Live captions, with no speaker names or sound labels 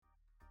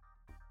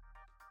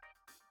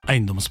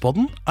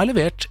Eiendomspodden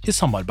levert i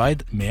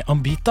samarbeid med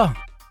Ambita.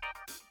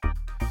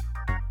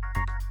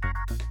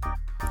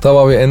 Da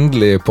var vi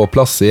endelig på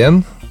plass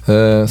igjen.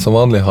 Som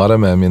vanlig har jeg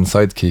med min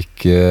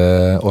sidekick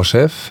og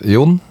sjef,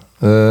 Jon.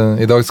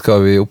 I dag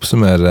skal vi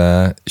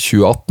oppsummere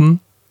 2018,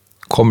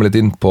 komme litt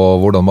inn på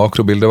hvordan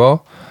makrobildet var,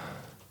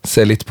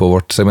 se litt på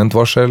vårt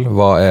segmentvarsel,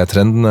 hva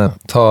trendene,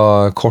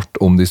 ta kort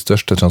om de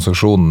største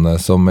transaksjonene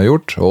som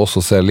gjort, og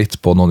også se litt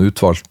på noen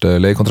utvalgte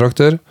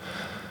leiekontrakter.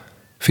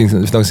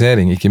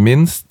 Finansiering ikke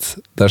minst,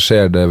 der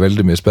skjer det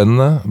veldig mye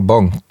spennende.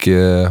 Bank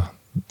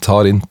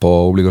tar inn på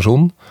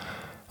obligasjonen.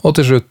 Og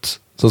til slutt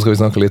så skal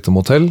vi snakke litt om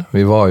hotell.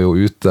 Vi var jo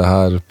ute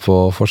her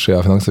på forsiden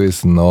av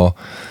Finansavisen og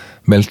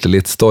meldte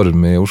litt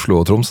storm i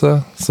Oslo og Tromsø,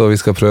 så vi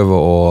skal prøve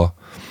å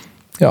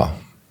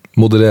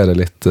moderere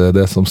litt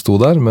det som sto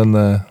der,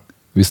 men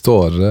vi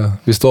står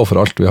for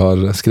alt vi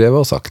har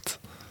skrevet og sagt.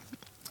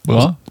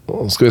 Bra.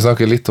 Og skal vi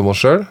snakke litt om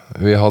oss selv.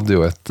 Vi hadde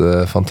jo et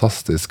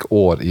fantastisk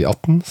år i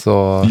 18, så...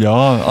 Ja,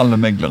 alle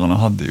meglerne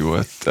hadde jo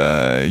et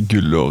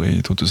gullår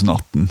i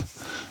 2018.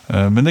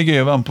 Men det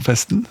gøy å være med på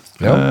festen.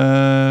 Ja.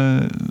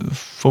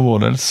 For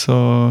vår del så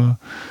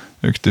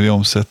økte vi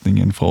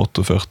omsetningen fra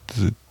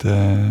 48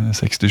 til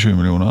 67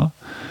 millioner.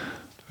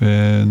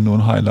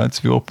 Noen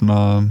highlights. Vi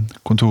åpnet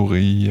kontoret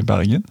i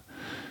Bergen.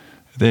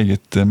 Et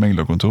eget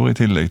meglerkontor i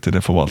tillegg til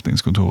det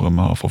forvaltningskontoret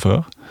vi har fra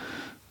før.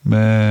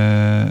 Vi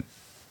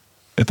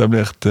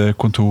etablerte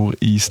kontor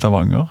i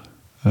Stavanger.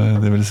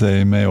 Det vil si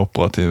vi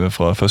operative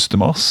fra 1.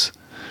 mars.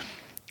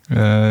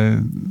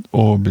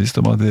 Overbevist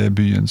om at det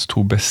byens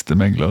 2 beste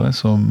meglere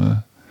som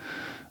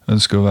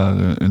ønsker å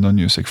være under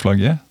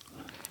Newsec-flagget.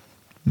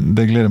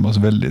 Det gleder vi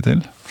oss veldig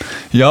til.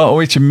 Ja,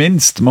 og ikke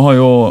minst, vi har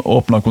jo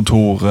åpnet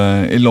kontor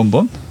i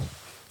London.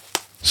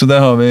 Så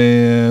der har vi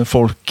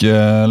folk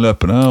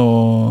løpende,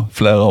 og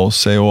flere av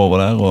oss jo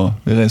over der,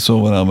 og vi reiser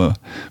over der med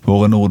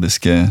våre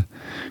nordiske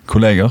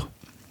kolleger.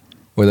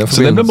 Så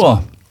det blir bra.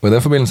 Og i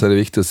den forbindelse det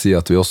viktig å si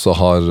at vi også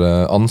har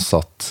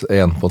ansatt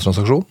en på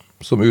transaksjon,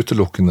 som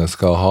utelukkende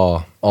skal ha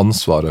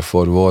ansvaret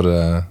for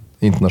våre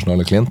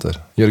internasjonale klienter.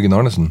 Jørgen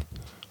Arnesen.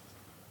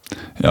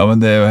 Ja,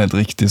 men det jo helt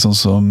riktig sånn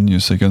som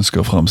Newsec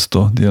ønsker å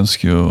fremstå. De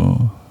ønsker jo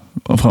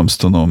å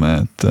fremstå nå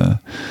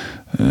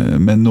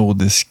med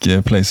nordisk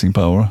placing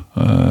power,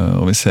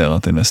 og vi ser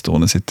at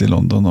investorene sitter i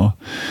London, og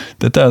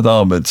dette et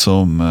arbeid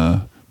som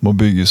må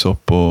bygges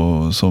opp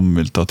og som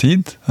vil ta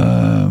tid,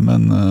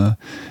 men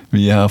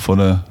vi her for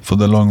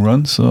the long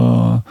run,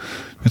 så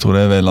vi tror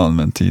det vel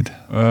anvendt tid.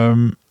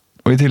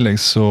 Og i tillegg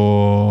så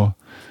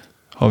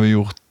har vi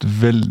gjort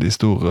veldig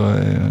store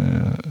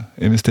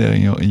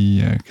investeringer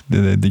i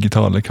det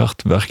digitale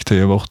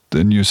kartverktøyet vårt,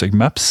 Newsec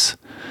Maps.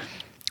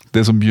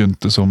 Det som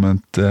begynte som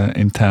et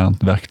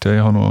internt verktøy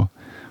har nå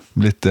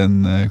blitt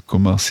en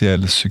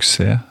kommersiell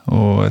suksess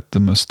og et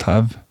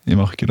must-have i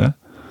markedet.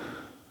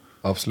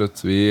 Absolutt.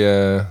 Vi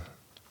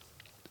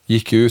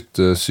gikk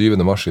ut 7.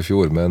 mars i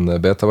fjor med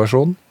en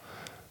beta-versjon.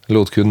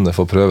 Lot kundene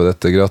få prøve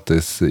dette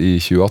gratis i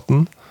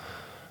 2018.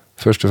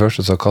 Først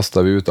så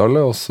kastet vi ut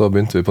alle, og så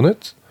begynte vi på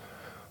nytt.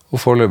 Og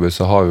foreløpig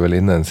så har vi vel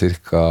inne en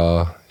cirka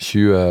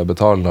 20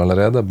 betalende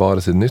allerede,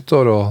 bare siden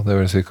nyttår, og det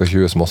vel cirka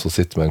 20 som også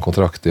sitter med en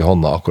kontrakt i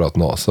hånda akkurat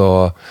nå. Så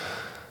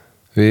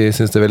vi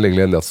synes det veldig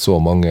gledelig at så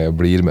mange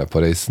blir med på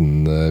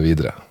reisen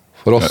videre.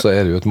 For oss så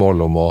det jo et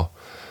mål om å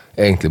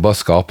egentlig bare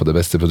skape det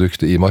beste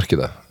produktet i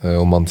markedet.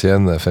 Om man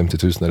tjener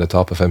 50 000 eller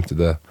taper 50,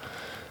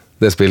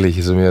 det spiller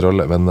ikke så mye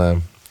rolle,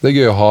 men det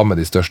gøy å ha med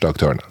de største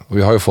aktørene. Og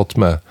vi har jo fått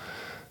med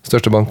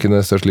største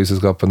bankene, største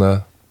livselskapene,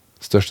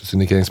 største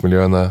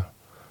syndikeringsmiljøene.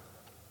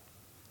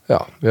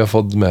 Ja, vi har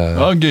fått med...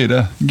 Ja, gøy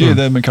det. Gøy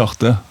det med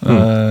kartet.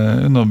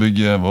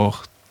 Underbygge vår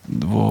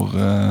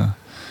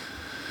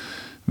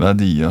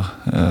verdier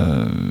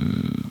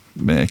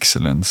med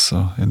excellence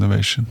og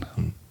innovation.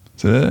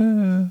 Så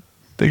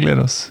det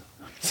gleder oss.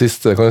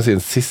 Siste kan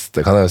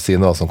jeg si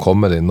noe som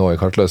kommer inn nå i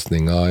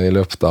kartløsningen i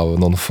løpet av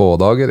noen få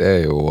dager,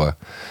 jo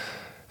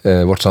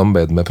vårt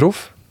samarbeid med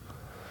Proff.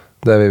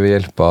 Der vi ved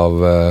hjelp av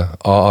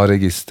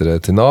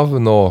AA-registeret til NAV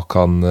nå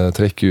kan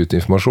trekke ut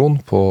informasjon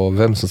på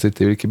hvem som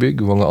sitter i hvilke bygg,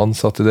 hvor mange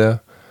ansatte det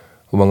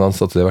hvor mange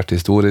ansatte det har vært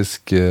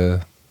historisk,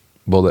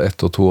 både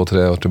 1, 2 og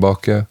 3 år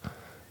tilbake,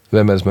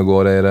 hvem det som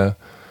gårdeiere.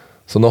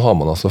 Så nå har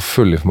man altså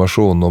full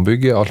informasjon om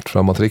bygget, alt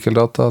fra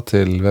matrikkeldata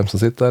til hvem som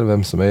sitter der,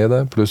 hvem som eier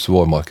det, pluss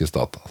vår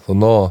markedsdata. Så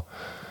nå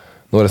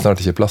det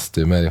snart ikke plass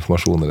til mer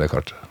informasjon i det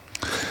kartet.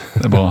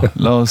 Det bra.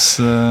 La oss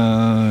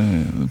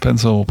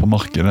pense over på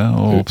markedet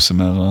og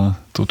oppsummere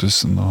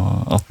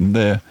 2018.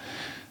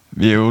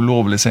 Vi jo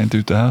lovlig sent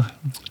ute her.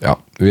 Ja,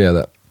 vi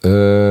det.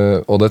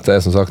 Og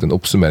dette som sagt en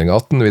oppsummering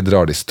av 18. Vi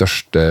drar de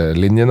største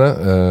linjene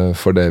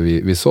for det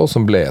vi så,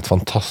 som ble et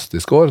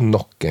fantastisk år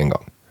nok en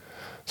gang.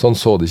 Sånn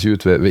så det ikke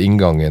ut ved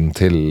inngangen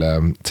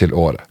til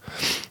året.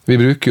 Vi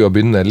bruker jo å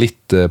begynne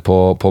litt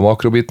på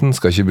makrobiten,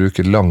 skal ikke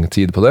bruke lang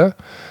tid på det,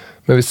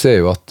 men vi ser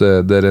jo at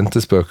det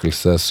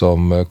rentespøkelse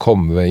som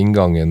kom ved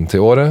inngangen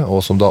til året, og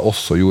som da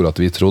også gjorde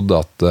at vi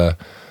trodde at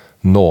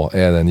nå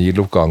det en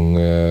yield-oppgang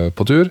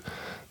på tur,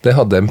 det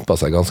har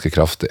dempet seg ganske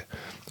kraftig.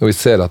 Og vi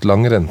ser at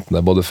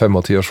langrentene, både 5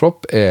 og 10 års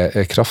swap, er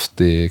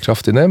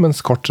kraftig ned,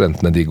 mens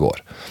kortrentene de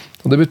går.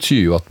 Og det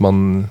betyr jo at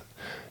man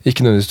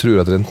ikke nødvendigvis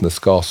tror at rentene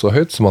skal så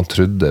høyt som man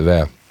trodde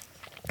ved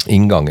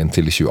inngangen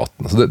til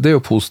 2018. Så det er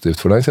jo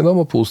positivt for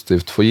næringseiendom og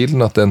positivt for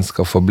gilden at den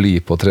skal forbli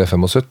på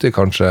 3,75,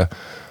 kanskje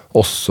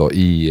også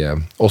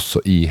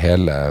i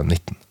hele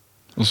 19.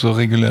 Og så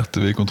regulerte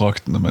vi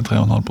kontraktene med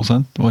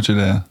 3,5%. Var ikke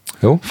det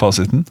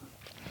fasiten?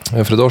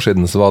 For et år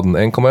siden så var den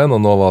 1,1, og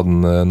nå var den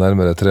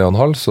nærmere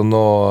 3,5, så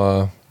nå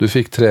du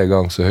fikk 3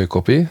 ganger så høy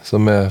kopi, så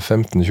med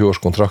 15-20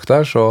 års kontrakt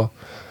der, så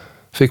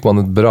fikk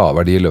man et bra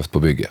verdiløft på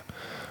bygget.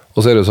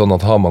 Og så er det jo sånn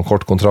at har man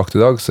kort kontrakt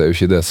i dag, så er jo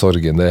ikke det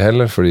sorgen det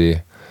heller, fordi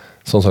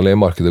sånn som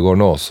leiemarkedet går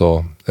nå,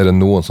 så er det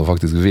noen som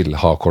faktisk vil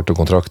ha korte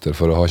kontrakter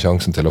for å ha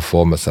sjansen til å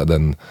få med seg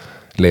den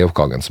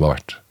leieoppgangen som har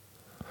vært.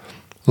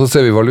 Og så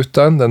ser vi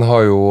valutaen, den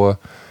har jo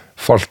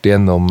falt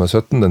gjennom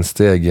 17, den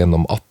steg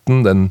gjennom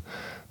 18,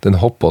 den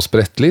hopper og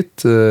spretter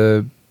litt,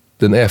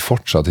 den er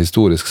fortsatt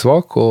historisk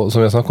svak, og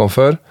som vi har snakket om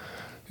før,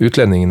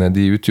 utlendingene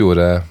de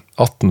utgjorde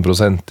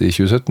 18% i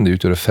 2017, de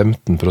utgjorde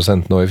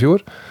 15% nå i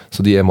fjor,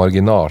 så de er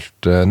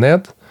marginalt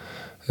ned.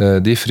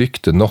 De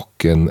frykter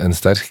nok en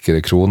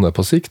sterkere krone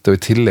på sikt, og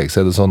i tillegg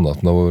så er det sånn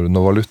at når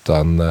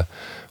valutaen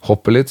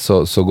hopper litt,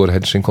 så går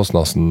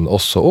hedgingkostnaden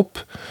også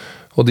opp.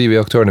 Og de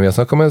aktørene vi har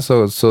snakket med,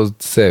 så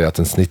ser vi at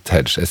en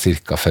snitthedge er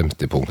cirka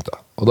 50 punkter.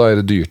 Og da er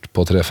det dyrt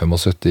på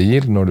 3,75 i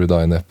yield, når du da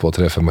er ned på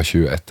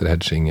 3,25 etter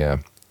hedging er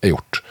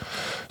gjort.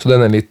 Så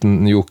den er en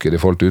liten joker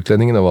i forhold til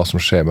utlendingen og hva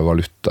som skjer med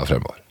valuta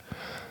fremover.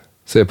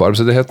 Ser vi på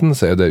arbeidsledigheten,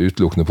 så er det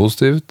utelukkende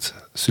positivt.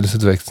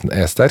 Sysselsettingsveksten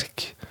er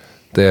sterk.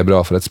 Det er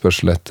bra for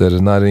etterspørsel etter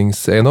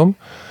næringseiendom.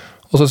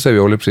 Og så ser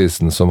vi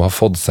oljeprisen som har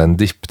fått seg en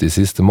dipp de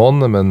siste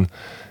månedene, men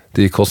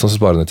de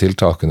kostnadsbesparende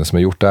tiltakene som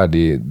er gjort der,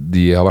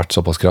 de har vært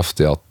såpass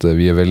kraftige at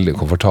vi er veldig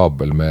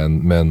komfortable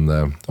med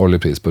en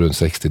oljepris på rundt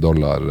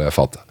 $60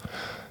 fatet.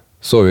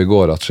 Så vi i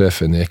går at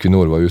sjefen i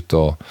Equinor var ute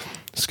og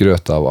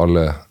skrøt av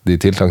alle de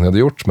tiltakene de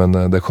hadde gjort, men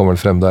det kom vel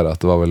frem der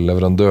at det var vel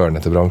leverandørene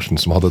til bransjen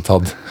som hadde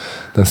tatt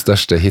den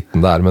største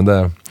hitten der, men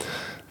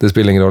det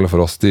spiller ingen rolle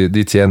for oss.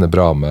 De tjener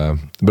bra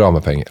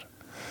med penger.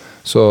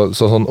 Så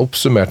sånn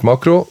oppsummert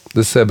makro,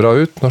 det ser bra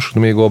ut, norsk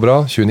økonomi går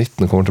bra,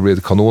 2019 kommer til å bli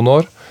et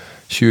kanonår,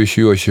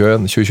 2020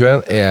 og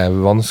 2021 er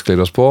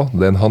vanskeligere å spå.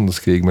 Det er en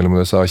handelskrig mellom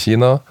USA og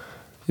Kina.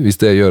 Hvis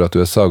det gjør at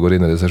USA går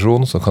inn i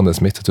resesjon, så kan det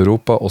smitte til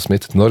Europa og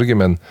smitte til Norge,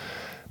 men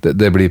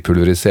det blir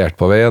pulverisert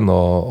på veien,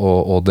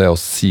 og det å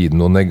si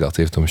noe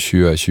negativt om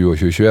 2020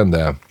 og 2021,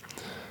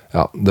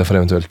 det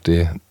får eventuelt de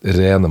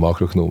rene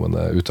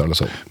makroøkonomene uttale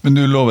seg om. Men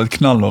du lover et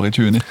knallår i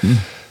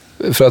 2019?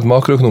 Fra et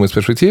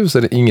makroøkonomisk perspektiv så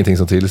er det ingenting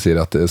som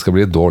tilsier at det skal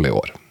bli et dårlig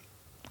år.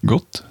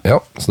 Godt.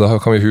 Ja, så da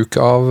kan vi huke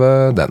av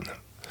den.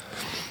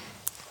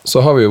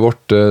 Så har vi jo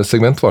vårt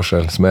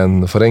segmentvarsel, som er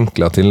en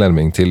forenklet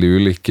tilnærming til de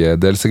ulike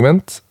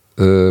delsegment.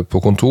 På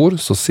kontor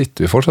så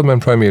sitter vi fortsatt med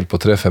en prime yield på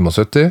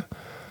 3,75.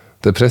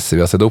 Det presset vi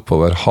har sett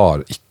oppover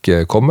har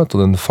ikke kommet, og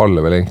den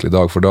faller vel egentlig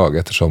dag for dag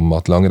ettersom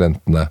at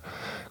langrentene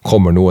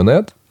kommer noe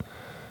ned.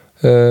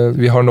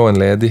 Vi har nå en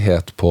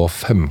ledighet på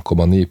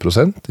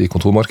 5,9% i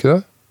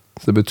kontormarkedet.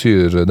 Det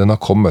betyr den har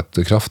kommet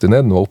kraftig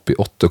ned, den var oppe i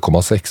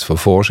 8,6 for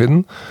få år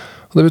siden,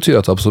 og det betyr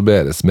at det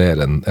absorberes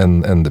mer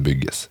enn det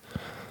bygges.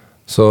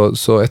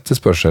 Så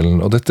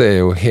etterspørselen, og dette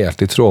er jo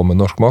helt i tråd med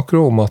norsk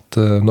makro, om at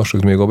norsk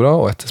økonomi går bra,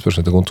 og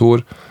etterspørselen til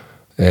kontor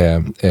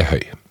er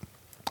høy.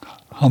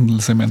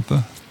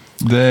 Handelssegmentet,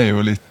 det er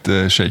jo litt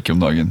shake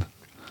om dagen.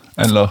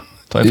 Eller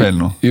tar jeg feil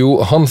nå? Jo,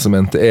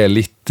 handelssegmentet er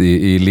litt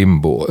i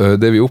limbo.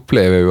 Det vi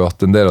opplever er jo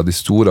at en del av de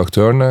store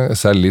aktørene,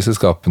 særlig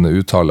leasingselskapene,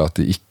 uttaler at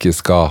de ikke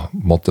skal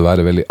måtte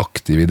være veldig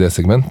aktive i det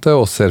segmentet,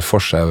 og ser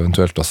for seg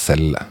eventuelt å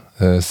selge.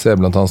 Ser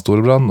blant annet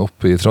Storebrand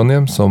oppe i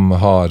Trondheim, som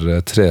har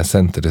 3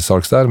 senter til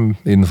salgs der,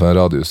 innenfor en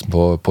radius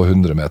på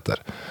 100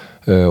 meter.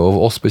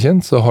 Og oss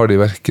bekjent så har de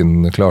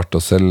hverken klart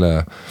å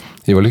selge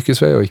Ivar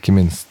Lykkesvei, og ikke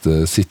minst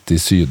City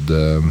Syd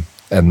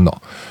ennå.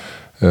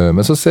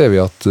 Men så ser vi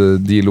at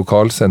de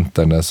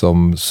lokalsentrene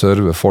som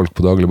server folk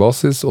på daglig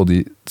basis, og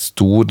de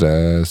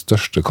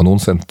største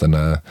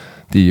kanonsentrene,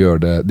 de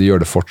gjør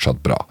det fortsatt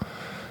bra.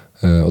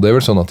 Og det er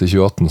vel sånn at i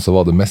 2018 så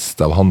var det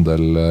mest av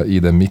handel i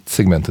det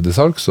midtsegmentet til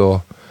salg,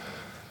 så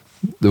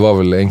det var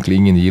vel egentlig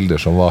ingen gilder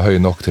som var høy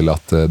nok til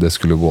at det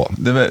skulle gå.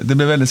 Det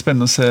ble veldig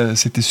spennende å se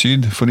City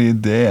Syd, fordi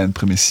det er en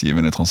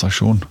premissgivende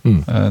transaksjon.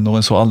 Når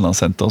jeg så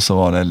Alna-senter, så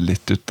var det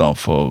litt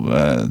utenfor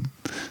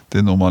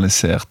det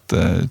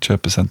normaliserte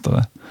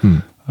kjøpesenteret.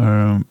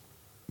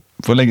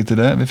 For å legge til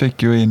det, vi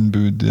fikk jo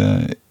innbud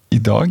i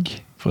dag,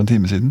 for en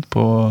time siden,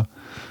 på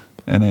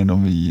en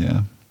eiendom vi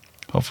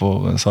har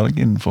for salg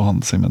innenfor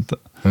handelssegmentet.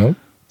 Ja.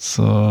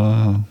 Så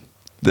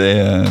det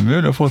er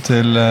mulig å få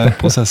til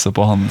prosesser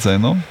på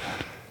handelseiendom.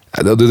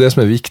 Det er det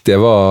som er viktig.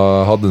 Jeg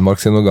hadde en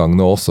markedsgjennomgang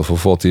nå også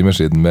for få timer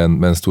siden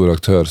med en stor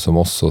aktør som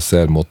også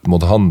ser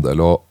mot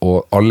handel,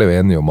 og alle er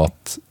enige om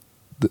at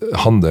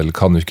handel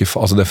kan jo ikke,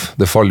 altså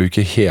det faller jo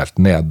ikke helt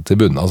ned til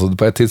bunnen. Altså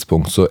på et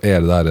tidspunkt så er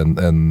det der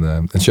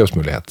en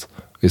kjøpsmulighet,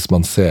 hvis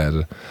man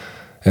ser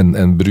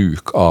en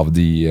bruk av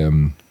de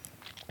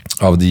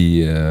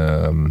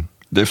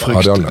Det er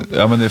frykt, arealene.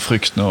 ja, men det er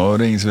frykt nå, og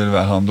det er ingen som vil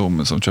være han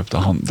dumme som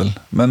kjøpte handel.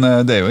 Men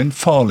det er jo en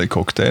farlig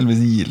cocktail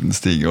hvis yielden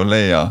stiger og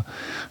leia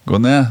går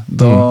ned.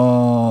 Da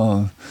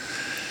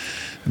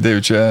det er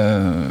jo ikke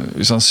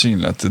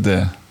usannsynlig at det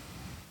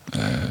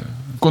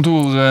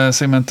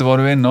kontorsegmentet var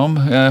du innom.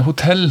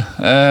 Hotell.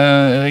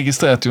 Jeg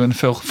registrerte jo en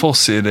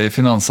forside i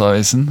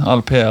Finansavisen.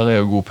 All PR er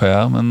jo god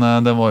PR, men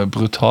den var jo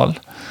brutal.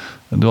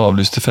 Du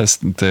avlyste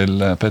festen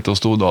til Petter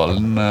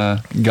Stordalen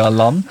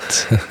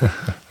galant.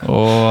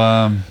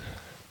 Og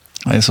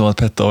jeg så at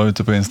Petter var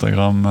ute på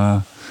Instagram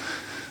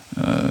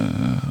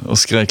og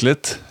skrek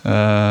litt.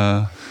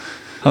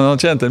 Han har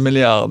tjent 1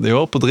 milliard i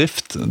år på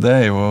drift. Det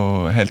er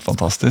jo helt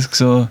fantastisk.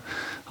 Så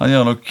han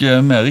gjør nok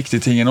mer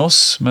riktige ting enn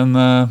oss, men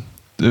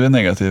du er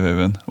negativ,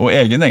 Øyvind. Og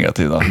jeg er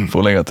negativ da,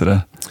 for å legge til det.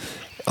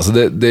 Altså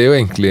det er jo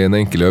egentlig en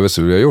enkel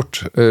øvelse vi har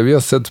gjort. Vi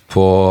har sett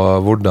på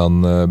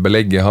hvordan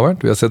belegget har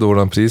vært, vi har sett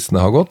hvordan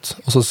prisene har gått,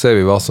 og så ser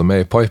vi hva som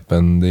er i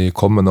pipen de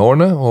kommende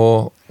årene,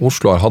 og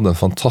Oslo har hatt en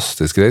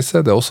fantastisk reise.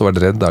 Det har også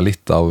vært reddet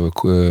litt av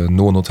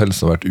noen hotell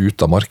som har vært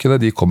ute av markedet,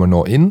 de kommer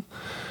nå inn.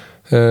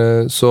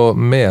 Så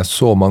med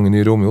så mange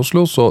nye rom i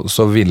Oslo,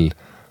 så vil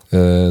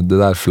det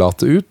der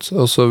flate ut,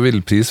 og så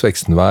vil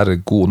prisveksten være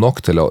god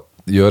nok til å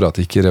gjøre at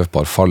ikke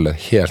Revpar faller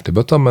helt i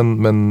bøtta,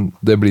 men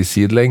det blir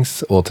sidelengs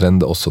og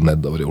trender også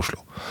nedover i Oslo.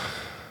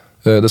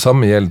 Det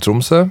samme gjelder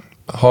Tromsø.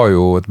 Har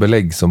jo et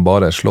belegg som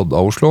bare er slått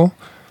av Oslo.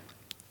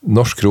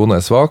 Norsk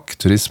krone er svak,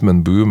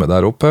 turismen boomer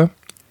der oppe,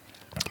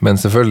 men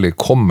selvfølgelig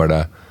kommer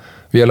det.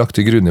 Vi har lagt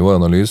til grunn i vår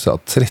analyse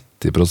at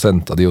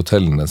 30% av de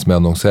hotellene som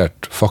er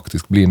annonsert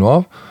faktisk blir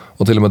noe av,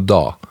 og til og med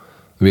da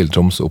vil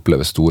Tromsø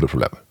oppleve store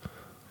problemer.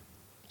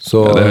 Så,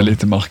 ja, det er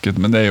litt i marked,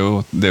 men det er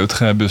jo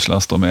 3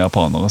 busslaster med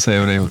japanere, så er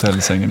jo de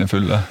hotellsengene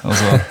fulle.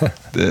 Altså,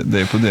 det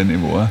er jo på det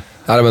nivået.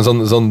 Ja, men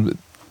sånn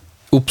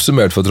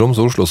oppsummert for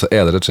Tromsø og Oslo, så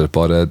er det rett og slett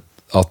bare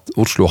at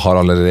Oslo har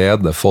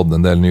allerede fått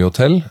en del nye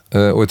hotell,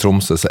 og i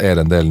Tromsø så er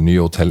det en del nye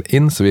hotell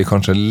inn, så vi er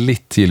kanskje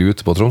litt tidlig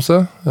ute på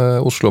Tromsø.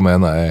 Oslo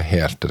mener jeg er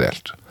helt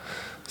reelt.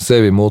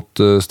 Ser vi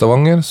mot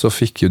Stavanger, så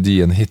fikk jo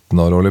de en hit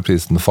når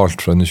oljeprisen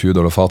falt fra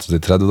 $20 fatet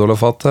til $30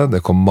 fatet.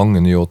 Det kom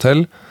mange nye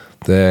hotell.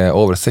 Det er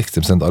over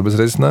 60%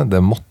 arbeidsreisende, det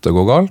måtte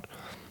gå galt,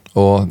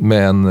 og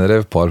med en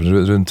Revpar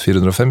rundt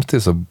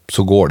 450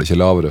 så går det ikke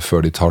lavere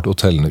før de tar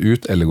hotellene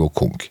ut eller går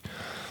konk.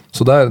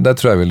 Så der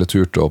tror jeg ville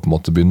turt å på en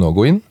måte begynne å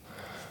gå inn,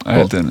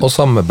 og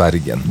sammen med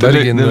Bergen. Det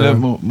blir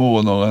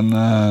moro når en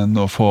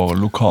nå får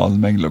lokal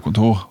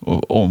meglerkontor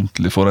og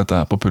ordentlig får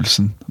dette her på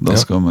pulsen. Da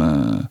skal vi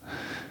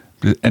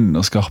bli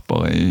enda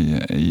skarpere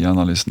i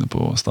analysene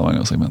på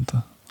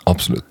Stavanger-segmentet.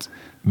 Absolutt.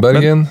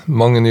 Bergen,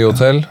 mange nye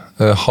hotell,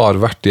 har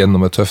vært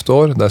gjennom et tøft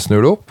år, der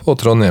snur det opp, og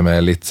Trondheim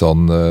er litt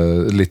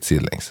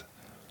sidelengs.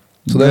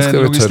 Så det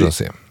skal vi tørre å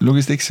si.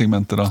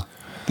 Logistikksegmentet da,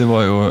 det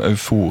var jo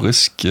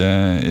euforisk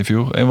i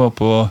fjor. Jeg var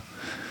på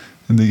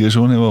en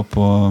digresjon, jeg var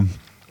på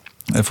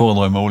et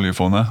foredrag med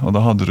oljefondet, og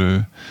da hadde du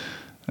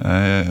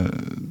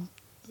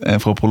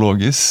en fra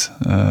Prologis,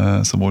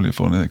 som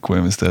oljefondet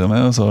co-investerer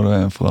med, og så har du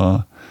en fra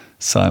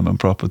Simon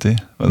Property,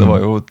 og det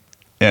var jo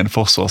en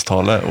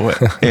forsvarstale, og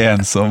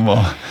en som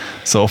var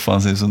så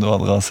offensiv som du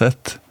aldri har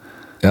sett.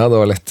 Ja, det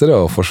var lettere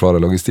å forsvare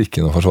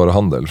logistikken og forsvare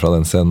handel fra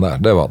den scenen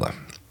der, det var det.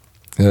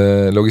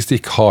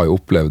 Logistikk har jo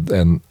opplevd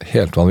en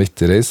helt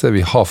vanvittig reise.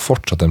 Vi har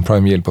fortsatt en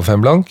prime yield på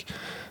 5 blank.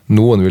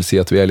 Noen vil si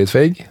at vi er litt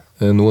feig.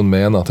 Noen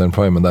mener at den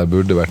primen der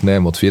burde vært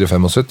ned mot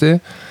 4,75.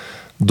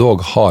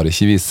 Dog har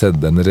ikke vi sett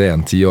en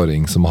ren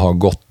 10-åring som har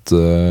gått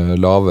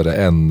lavere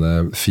enn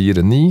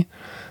 4,9.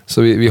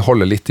 Så vi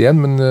holder litt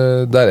igjen, men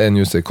der er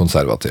Newsec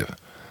konservativ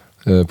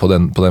på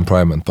den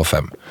primen på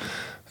 5.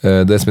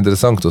 Det som er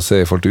interessant å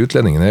se i forhold til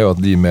utlendingene er jo at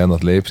de mener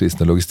at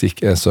leieprisen og logistikk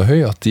er så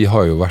høy at de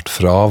har jo vært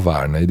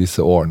fraværende i disse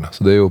årene.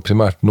 Så det er jo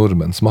primært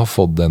nordmenn som har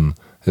fått den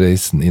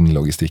reisen innen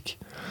logistikk.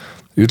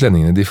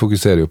 Utlendingene de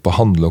fokuserer jo på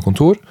handel og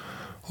kontor,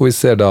 og vi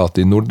ser da at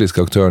de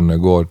nordiske aktørene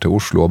går til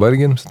Oslo og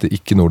Bergen, så de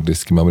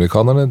ikke-nordiske med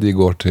amerikanerne, de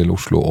går til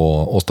Oslo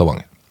og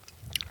Stavanger.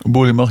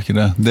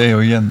 Boligmarkedet, det er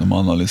jo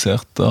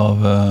gjennomanalysert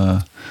av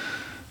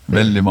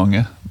veldig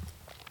mange.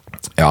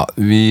 Ja,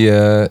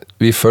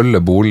 vi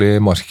følger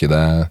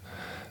boligmarkedet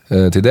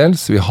til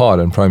dels. Vi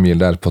har en prime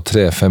yield der på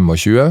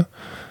 3,25.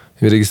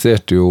 Vi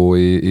registrerte jo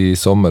i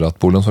sommer at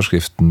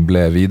boliglånsforskriften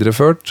ble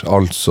videreført,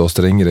 altså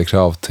strengere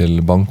krav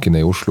til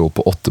bankene i Oslo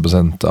på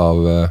 8%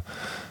 av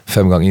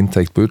 5 ganger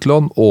inntekt på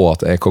utlån, og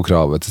at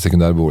EK-kravet til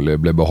sekundærbolig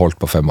ble beholdt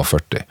på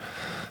 45.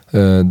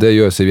 Det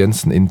gjør Siv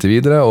Jensen inntil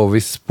videre, og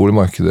hvis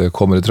boligmarkedet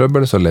kommer i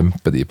trøbbel, så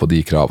lemper de på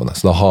de kravene.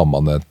 Så da har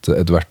man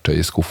et verktøy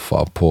i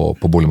skuffa på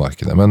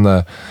boligmarkedet. Men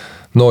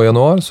nå i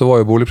januar så var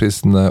jo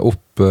boligprisene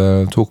opp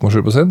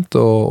 2,7%,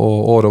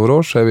 og år over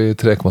år så er vi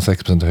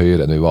 3,6%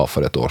 høyere enn vi var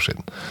for et år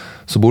siden.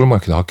 Så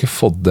boligmarkedet har ikke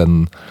fått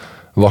den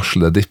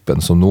varslede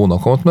dippen som noen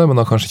har kommet med, men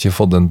har kanskje ikke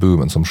fått den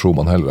boomen som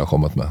Schumann heller har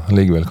kommet med. Han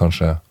ligger vel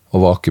kanskje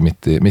og vaker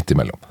midt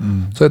imellom.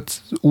 Så et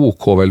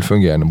OK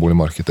velfungerende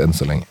boligmarked enn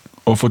så lenge.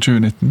 Og for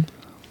 2019?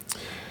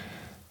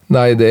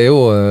 Nei, det jo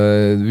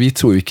vi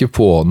tror ikke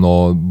på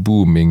noe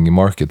booming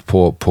market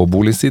på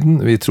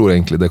boligsiden. Vi tror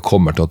egentlig det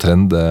kommer til å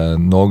trende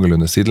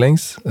noenlunde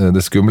sidelengs.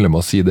 Det skumle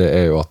med å si det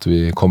jo at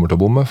vi kommer til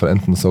å bomme, for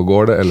enten så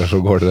går det, eller så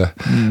går det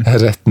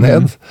rett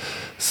ned.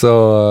 Så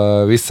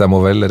hvis jeg må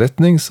velge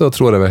retning, så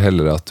tror jeg vel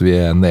heller at vi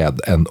ned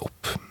enn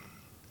opp.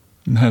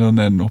 Heller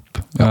ned enn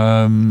opp.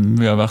 Ja.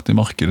 Vi har vært i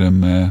markedet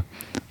med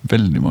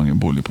veldig mange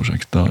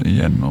boligprosjekter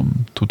gjennom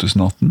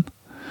 2018.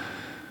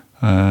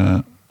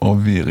 Og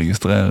vi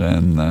registrerer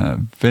en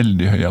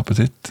veldig høy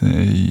appetitt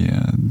i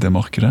det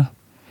markedet.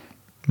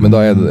 Men da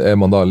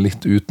man da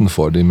litt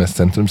utenfor de mest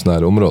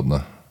sentrumsnære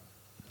områdene?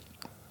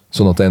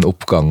 Sånn at det en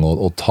oppgang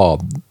å ta...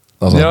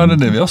 Altså. Ja,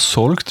 det det vi har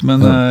solgt,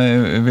 men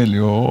jeg vil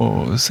jo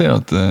se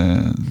at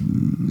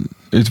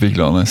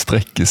utviklerne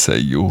strekker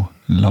seg jo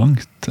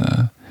langt.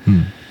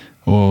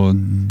 Og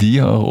de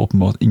har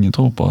åpenbart ingen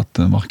tro på at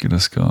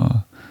markedet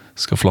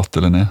skal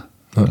flatte det ned.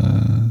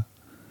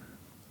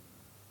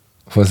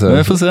 Får se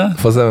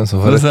hvem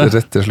som får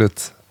rett til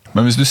slutt.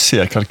 Men hvis du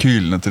ser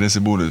kalkylene til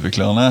disse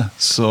boligutviklerne,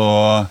 så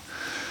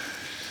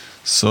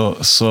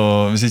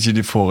hvis ikke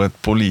de får et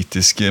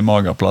politisk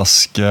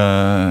mageplask,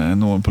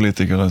 noen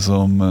politikere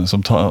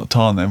som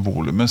tar ned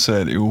volumet, så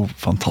det jo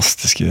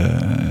fantastiske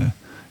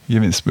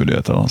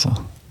gevinstmuligheter, altså.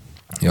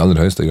 I aller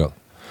høyeste grad.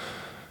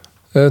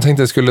 Jeg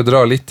tenkte jeg skulle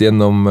dra litt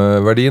gjennom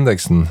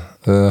verdiindeksen.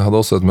 Jeg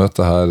hadde også et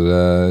møte her,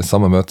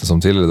 samme møte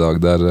som tidligere i dag,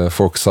 der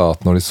folk sa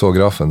at når de så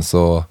grafen,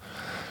 så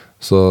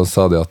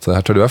sa de at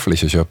her tør de i hvert fall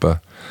ikke kjøpe.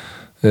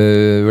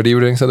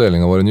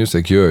 Verdivurderingsavdelingen vår i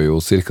Newsec gjør jo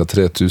ca.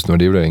 3000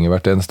 verdivurderinger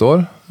hvert eneste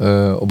år,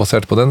 og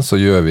basert på den så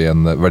gjør vi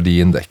en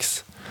verdiindeks.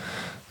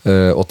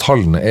 Og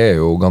tallene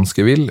jo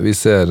ganske vill. Vi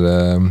ser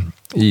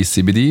i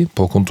CBD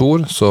på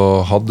kontor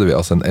så hadde vi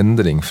altså en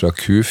endring fra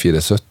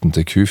Q4-17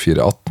 til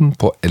Q4-18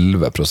 på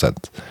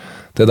 11%.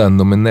 Det da en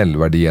nominell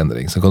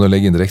verdiendring, så kan du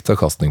legge inn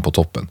direkteavkastning på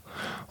toppen.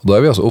 Og da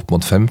vi altså opp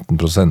mot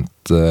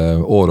 15%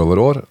 år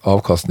over år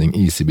avkastning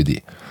i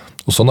CBD.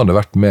 Og sånn har det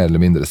vært mer eller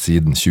mindre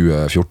siden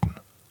 2014.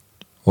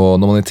 Og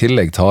når man i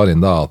tillegg tar inn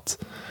da at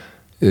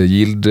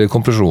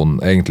yield-kompresjonen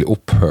egentlig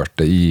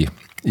opphørte i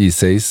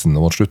 16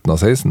 og mot slutten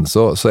av 16,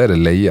 så det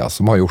leia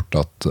som har gjort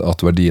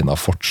at verdien har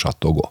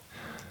fortsatt å gå.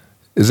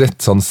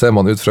 Rett sånn ser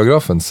man ut fra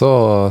grafen,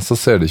 så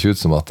ser det ikke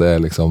ut som at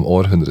det liksom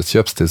århundrets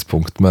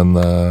kjøpstidspunkt, men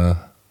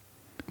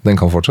den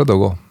kan fortsette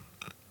å gå.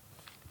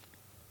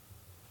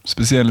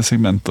 Spesielle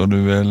segmenter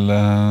du vil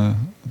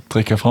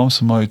trekke fram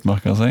som har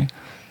utmerket seg?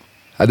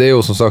 Det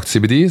jo som sagt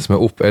CBD som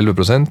opp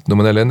 11%,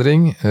 nominell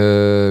endring.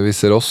 Vi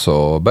ser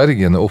også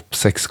Bergen opp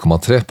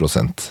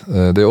 6,3%.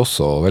 Det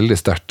også veldig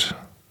sterkt.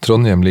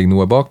 Trondheim ligger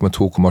noe bak med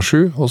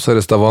 2,7%, og så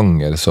det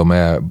Stavanger som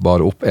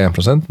bare opp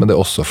 1%, men det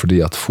også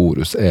fordi at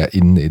Forus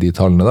inne i de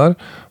tallene der,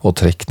 og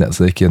trekker ned,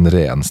 så det ikke en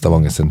ren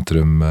Stavanger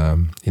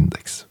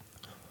sentrum-indeks.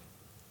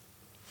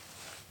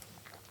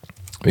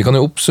 Vi kan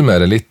jo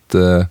oppsummere litt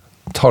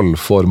tall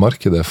for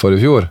markedet for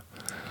i fjor.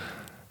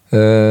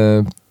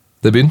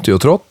 Det begynte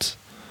jo trått.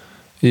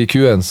 I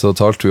Q1 så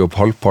talte vi opp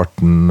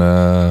halvparten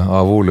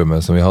av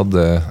volumet som vi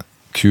hadde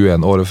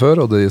Q1 året før,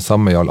 og det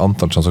samme gjaldt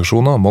antall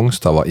transaksjoner.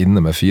 Mongstad var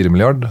inne med 4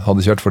 milliard.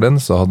 Hadde kjørt for den,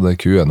 så hadde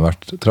Q1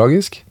 vært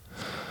tragisk.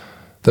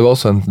 Det var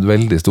også en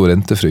veldig stor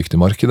rentefrykt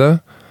i markedet.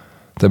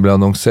 Det ble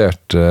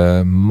annonsert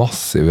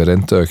massive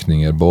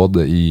renteøkninger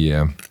både i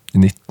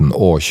 19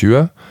 og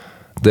 20.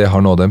 Det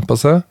har nå dempet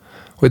seg.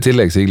 Og i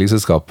tillegg så gikk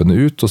livselskapene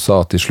ut og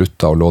sa at de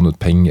slutta å låne ut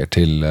penger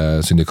til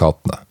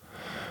syndikatene.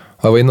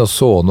 Jeg var inne og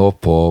så nå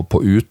på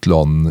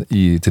utlån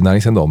til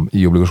næringseiendom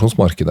i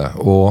obligasjonsmarkedet,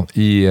 og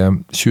i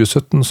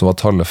 2017 så var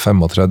tallet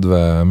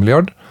 35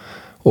 milliard,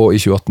 og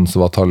i 2018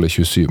 så var tallet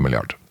 27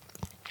 milliard.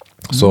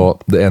 Så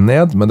det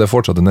ned, men det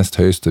fortsatt det nest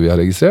høyeste vi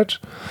har registrert.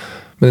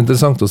 Men det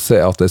interessant å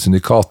se at det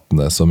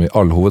syndikatene som i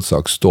all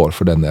hovedsak står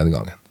for den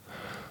nedgangen.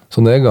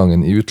 Så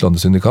nedgangen i utlån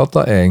til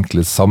syndikater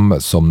egentlig samme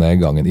som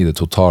nedgangen i det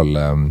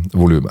totale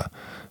volumet.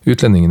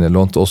 Utlendingene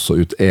lånte også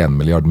ut 1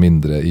 milliard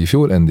mindre i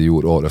fjor enn de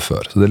gjorde året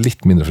før. Så det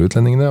litt mindre for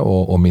utlendingene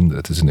og mindre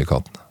til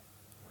syndikatene.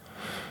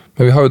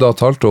 Men vi har jo da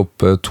talt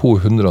opp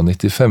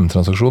 295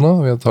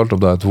 transaksjoner. Vi har talt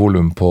opp da et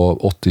volum på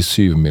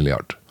 87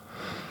 milliard.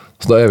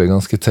 Så da vi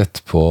ganske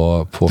tett på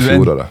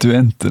fjoråret. Du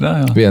endte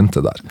der, ja. Vi endte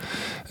der.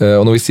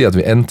 Og når vi sier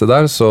at vi endte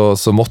der,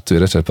 så måtte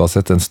vi rett og slett bare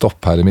sette en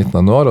stopp her i midten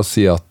av januar og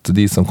si at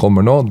de som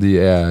kommer nå, de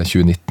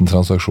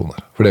 2019-transaksjoner.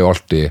 For det jo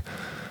alltid...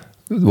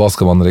 Hva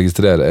skal man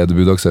registrere? Det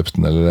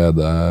budaksepten, eller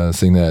det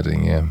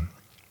signering?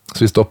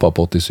 Så vi stoppet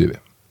på 87.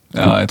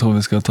 Ja, jeg tror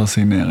vi skal ta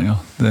signeringer.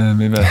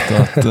 Vi vet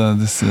at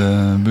disse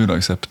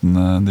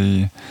budakseptene,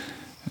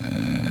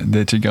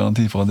 det ikke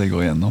garanti for at det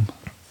går igjennom.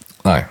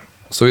 Nei,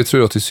 så vi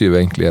tror 87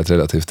 egentlig et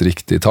relativt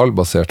riktig tall,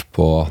 basert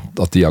på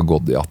at de har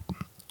gått i 18.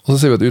 Og så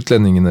ser vi at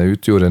utlendingene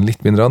utgjorde en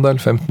litt mindre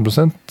andel,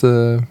 15%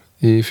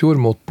 i fjor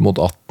mot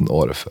 18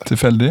 året før.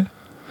 Tilfeldig?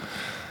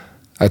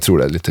 Jeg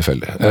tror det litt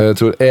tilfeldig. Jeg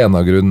tror en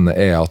av grunnene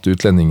at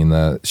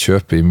utlendingene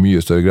kjøper i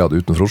mye større grad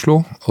utenfor Oslo,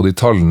 og de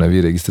tallene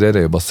vi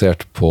registrerer jo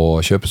basert på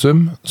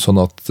kjøpesum,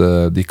 sånn at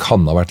de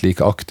kan ha vært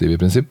like aktive i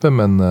prinsippet,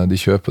 men de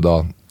kjøper da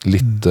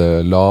litt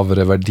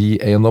lavere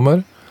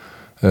verdieiendommer,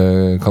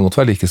 kan godt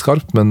være like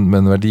skarp,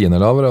 men verdien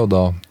lavere, og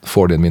da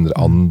får de en mindre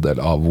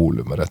andel av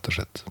volumet, rett og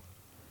slett.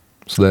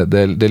 Så det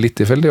er litt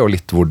tilfeldig, og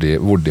litt hvor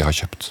de har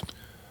kjøpt.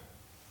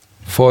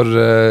 For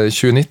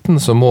 2019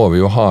 så må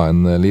vi jo ha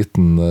en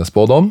liten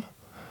spådom.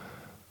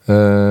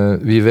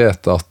 Vi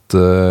vet at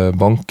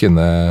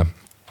bankene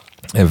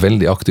er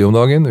veldig aktive om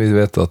dagen. Vi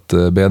vet at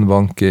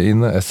BN-bank er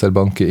inne,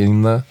 SR-bank er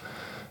inne,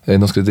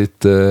 Norsk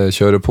Kreditt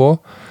kjører på.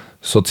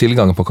 Så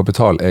tilgangen på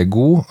kapital er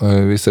god.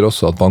 Vi ser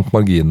også at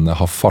bankmarginene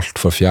har falt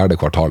for 4.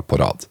 kvartal på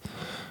rad.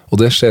 Og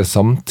det skjer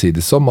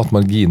samtidig som at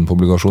marginen på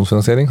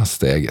obligasjonsfinansiering har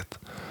steget.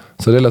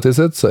 Så relativt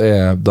sett så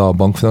er da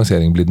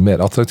bankfinansiering blitt mer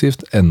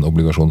attraktivt enn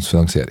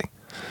obligasjonsfinansiering.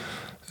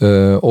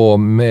 Og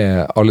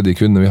med alle de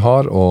kundene vi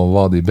har, og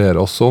hva de ber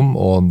oss om,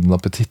 og den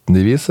appetitten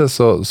de viser,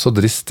 så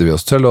drister vi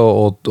oss til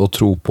å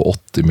tro på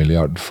 80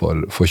 milliard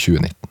for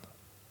 2019.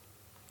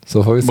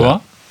 Så får vi se. Bra.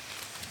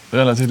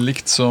 Relativt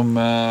likt som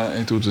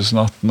i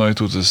 2018 og i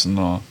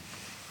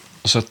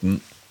 2017.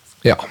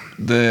 Ja.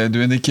 Du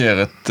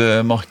indikerer et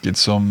marked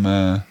som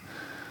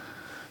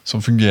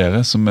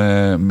fungerer, som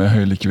er med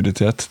høy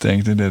likviditet. Det er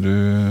egentlig det du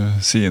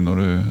sier når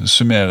du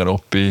summerer det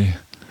opp i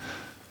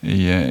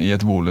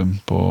et volum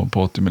på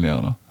 80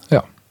 milliarder.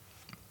 Ja.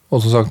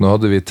 Og som sagt, nå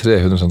hadde vi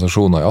 300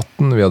 transaksjoner i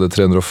 18, vi hadde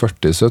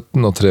 340 i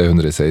 17 og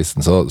 300 i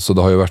 16, så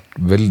det har jo vært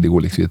veldig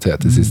god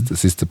likviditet de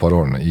siste par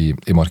årene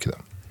i markedet.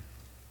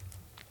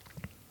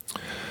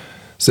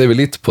 Ser vi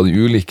litt på de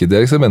ulike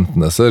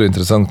delingselementene, så er det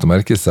interessant å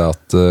merke seg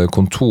at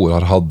kontor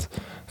har hatt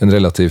en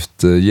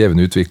relativt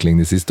jevn utvikling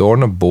de siste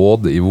årene,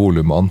 både i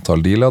volum og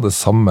antall dealer. Det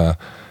samme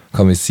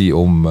kan vi si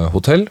om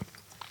hotell.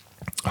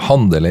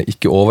 Handel er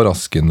ikke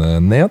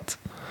overraskende ned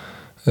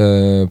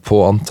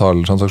på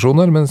antall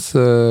transaksjoner, mens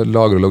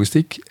lager og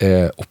logistikk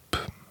er opp.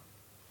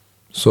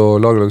 Så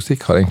lager og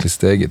logistikk har egentlig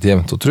steget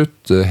jevnt og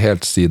trutt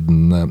helt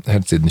siden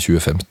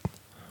 2015.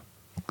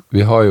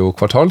 Vi har jo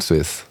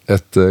kvartalsvis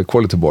et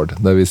quality board,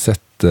 der vi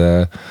setter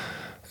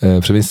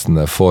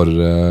premissene for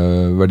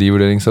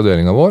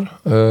verdivurderingsavdelingen vår.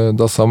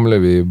 Da samler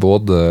vi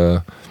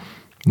både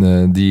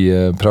de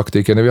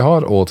praktikerne vi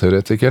har og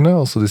teoretikerne,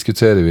 og så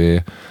diskuterer vi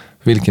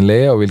hvilken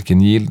leie og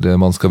hvilken yield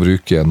man skal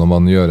bruke når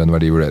man gjør en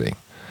verdivurdering.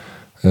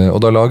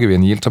 Og da lager vi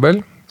en yield-tabell,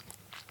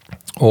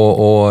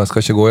 og jeg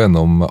skal ikke gå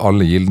gjennom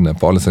alle yieldene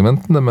på alle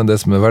segmentene, men det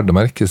som er verdt å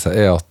merke seg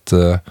er at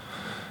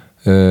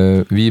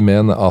vi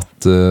mener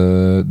at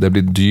det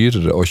blir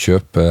dyrere å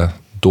kjøpe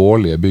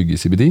dårlige bygg i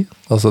CBD.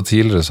 Altså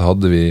tidligere så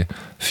hadde vi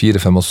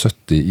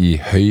 4,75 i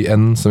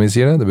høy-enden, som vi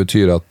sier det. Det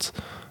betyr at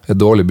et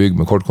dårlig bygg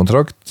med kort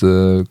kontrakt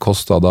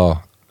kostet da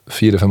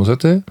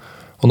 4,75,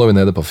 og nå er vi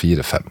nede på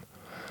 4,5.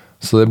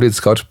 Så det er blitt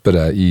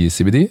skarpere i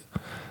CBD.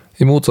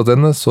 I motsatt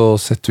ende så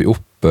setter vi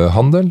opp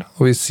handel,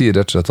 og vi sier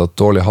rett og slett at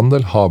dårlig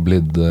handel har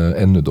blitt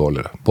enda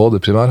dårligere.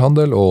 Både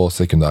primærhandel og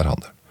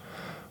sekundærhandel.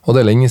 Og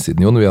det er lenge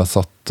siden jo når vi har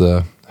satt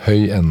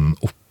høy-enden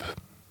opp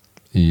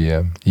i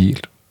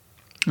yield.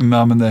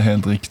 Nei, men det er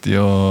helt riktig,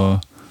 og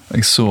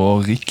jeg så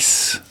RIX,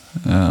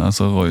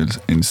 altså Royal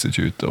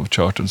Institute of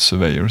Chartered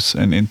Surveyors,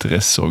 en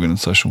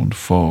interesseorganisasjon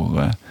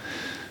for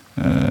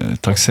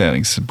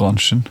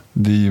takseringsbransjen.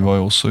 De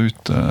var jo også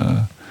ute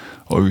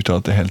og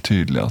uttalte helt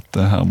tydelig at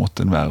her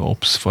måtte en være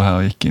obs, for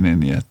her gikk en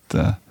inn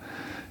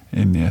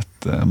i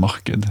et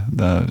marked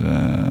der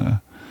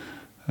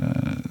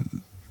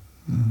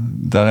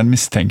en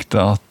mistenkte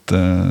at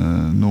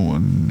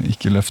noen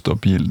ikke løfter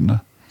opp gildene.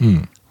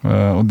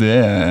 Og det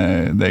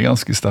er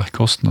ganske sterk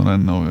kost når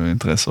den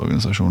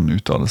interesseorganisasjonen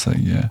uttaler seg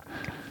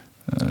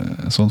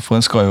sånn, for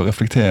en skal jo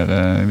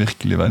reflektere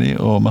virkelig verdi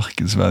og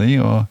markedsverdi,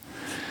 og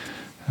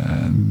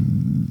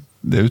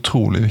det er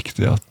utrolig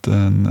viktig at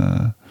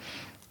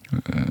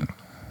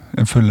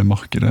en følger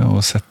markedet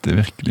og setter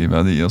virkelig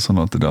verdier,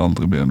 sånn at det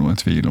aldri blir noen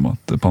tvil om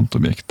at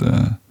pantobjektet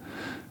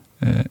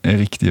er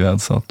riktig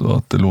verdsatt, og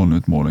at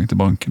låneutmåling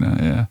til bankene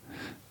er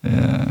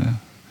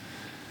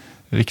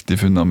riktig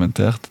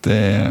fundamentert.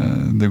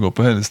 Det går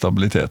på hele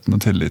stabiliteten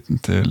og tilliten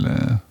til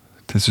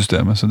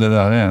systemet, så det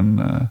der er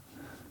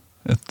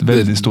et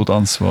veldig stort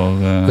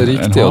ansvar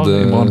en har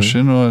i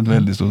bransjen, og et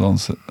veldig stort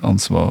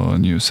ansvar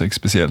Newsec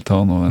spesielt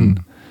har når en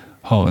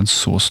har en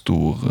så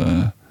stor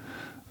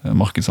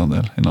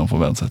markedsandel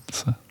innenfor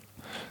verdsettelse.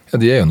 Ja,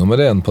 de er jo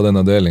nummer 1 på denne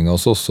avdelingen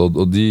hos oss, og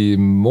de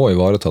må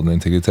ivareta den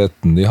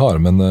integriteten de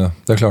har, men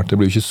det er klart, det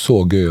blir jo ikke så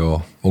gøy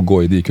å gå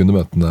i de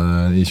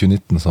kundemøtene i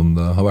 2019 som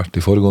det har vært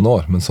i foregående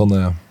år, men sånn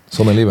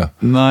er livet.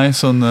 Nei,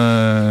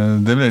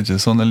 det blir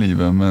ikke sånn er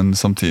livet, men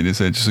samtidig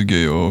så er det ikke så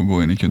gøy å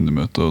gå inn i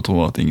kundemøter og tro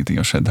at ingenting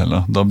har skjedd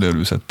heller. Da blir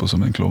du sett på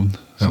som en klovn.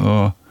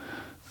 Ja.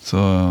 Så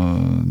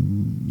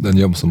det er en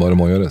jobb som bare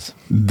må gjøres.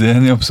 Det er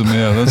en jobb som må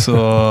gjøres,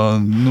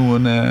 og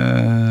noen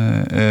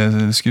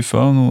er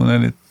skuffet, noen er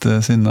litt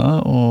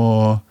sinnet,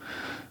 og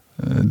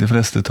de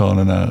fleste tar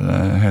det der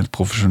helt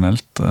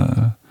profesjonelt.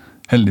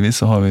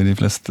 Heldigvis så har vi de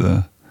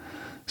fleste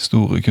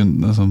store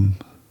kundene som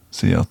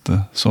sier at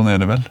sånn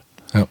er det vel.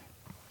 Ja.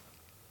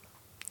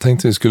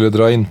 Tenkte vi skulle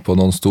dra inn på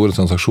noen store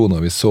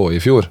transaksjoner vi så i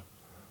fjor.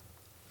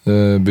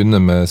 Begynner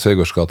med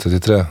Sveigårdsgata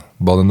 33,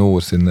 Bane Nor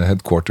sine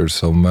headquarters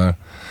som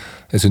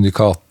et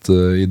syndikat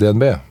i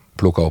DNB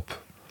plukket opp.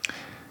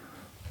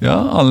 Ja,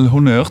 all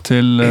honnør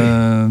til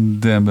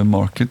DNB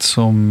Market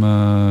som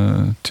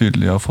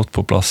tydelig har fått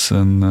på plass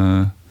en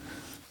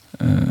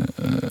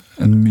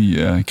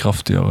mye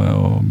kraftigere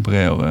og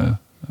bredere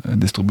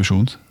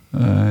distribusjon.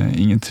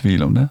 Ingen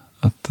tvil om det.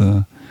 At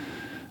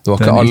det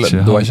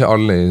var ikke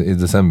alle i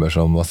desember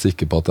som var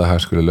sikre på at det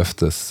her skulle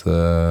løftes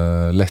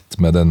lett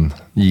med den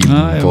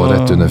yielden på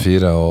rett under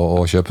 4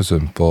 og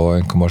kjøpesum på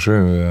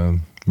 1,7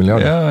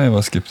 milliarder. Ja, jeg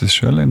var skeptisk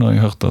selv når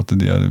jeg hørte at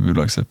de hadde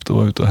bolagsaksept og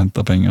var ute og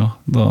hentet penger.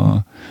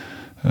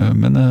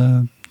 Men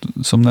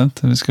som nevnt,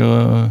 vi skal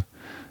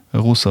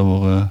rose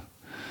våre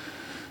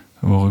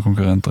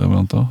konkurrenter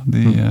iblant da.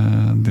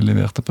 De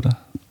leverte på det.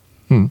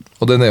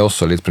 Og den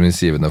også litt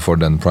premissgivende for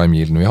den prime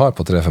yielden vi har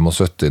på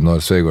 3,75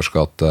 når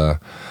Sveigårdsgate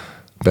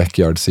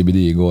backyard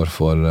CBD går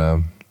for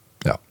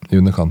i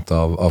underkant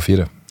av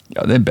 4.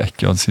 Ja, det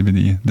backyard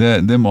CBD.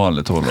 Det må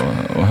alle tåle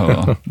å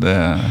høre.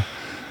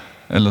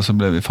 Ellers så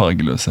blir vi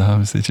fargeløse her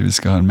hvis ikke vi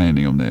skal ha en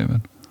mening om det.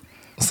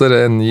 Så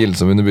det en yield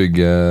som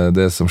underbygger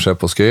det som skjer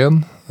på Skøyen.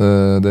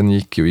 Den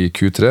gikk jo i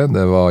Q3,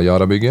 det var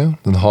Jara-bygget.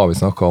 Den har vi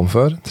snakket om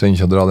før. Trenger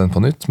ikke å dra den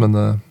på nytt, men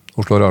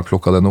Oslo Areal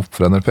plukket den opp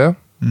for NRP.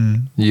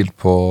 Yield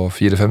på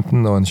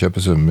 4,15 og en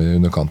kjøpesum i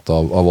underkant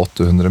av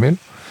 800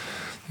 mil.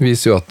 Det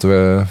viser jo at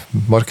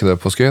markedet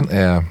på Skøyen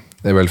er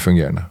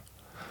velfungerende.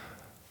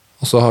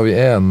 Og så har vi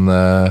en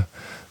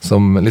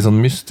som litt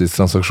sånn mystisk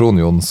transaksjon,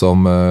 Jon,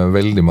 som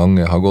veldig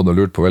mange har gått og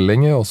lurt på veldig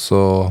lenge, og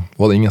så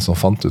var det ingen som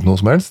fant ut noe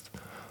som helst.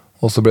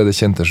 Og så ble det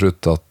kjent til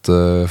slutt at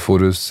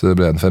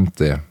Forusbreen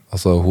 50,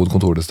 altså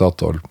hovedkontoret til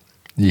Statoil,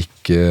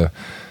 gikk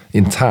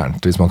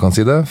internt, hvis man kan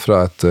si det,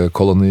 fra et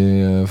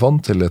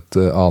kolonifond til et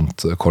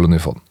annet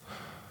kolonifond.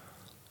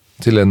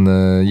 Til en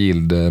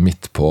yield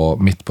midt på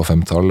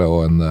 5-tallet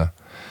og en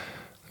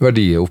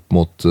verdi opp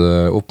mot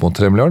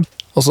 3 milliarder.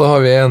 Og så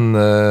har vi en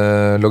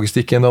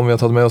logistikkeiendom vi har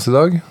tatt med oss i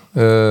dag,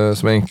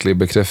 som egentlig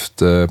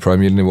bekrefter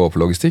prime yield-nivået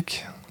på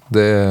logistikk.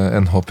 Det er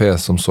NHP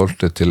som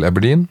solgte til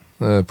Aberdeen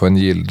på en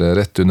yield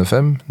rett under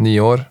 5, 9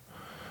 år.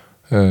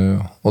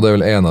 Og det er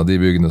vel en av de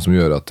byggene som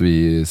gjør at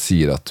vi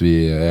sier at vi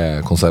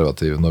er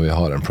konservative når vi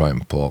har en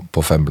prime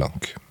på 5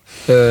 blank.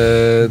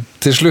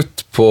 Til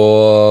slutt på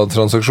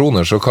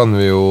transaksjoner så kan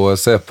vi jo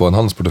se på en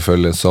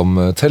handelsportefølje som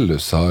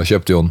Tellus har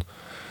kjøpt, Jon.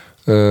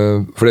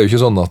 For det er jo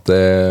ikke sånn at det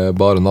er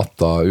bare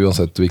natta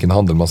uansett hvilken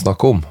handel man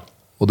snakker om.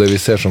 Og det vi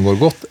ser som går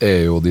godt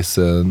er jo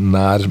disse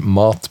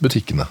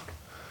nærmatbutikkene.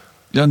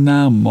 Ja,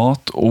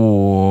 nærmat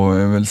og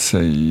jeg vil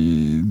si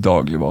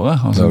dagligvare,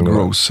 altså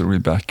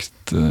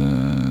grocery-backed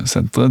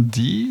sentre,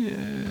 de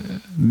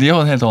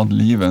har et helt annet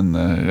liv enn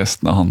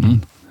resten av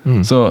handelen.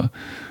 Så,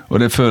 og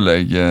det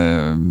føler jeg,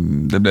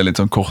 det ble litt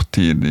sånn kort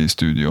tid i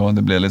studio,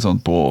 det ble litt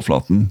sånn på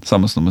overflaten,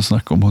 sammen når vi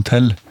snakker om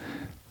hotell.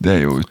 Det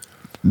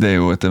er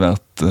jo etter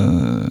hvert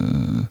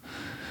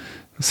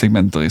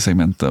segmenter i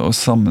segmenter, og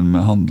sammen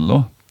med handel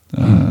også.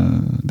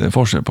 Det er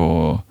forskjell på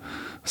å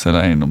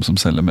selge eiendom som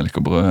selger melk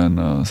og brød,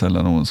 og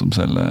selge noen som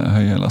selger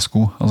høy eller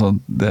sko. Altså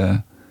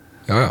det...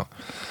 Ja.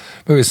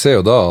 Men vi ser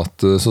jo da at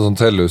sånn som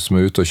Tellus som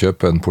er ute og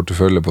kjøper en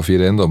portefølje på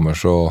 4 eiendommer,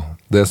 så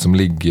det som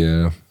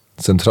ligger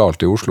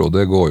sentralt i Oslo,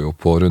 det går jo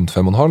på rundt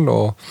 5,5,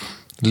 og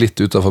litt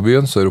utenfor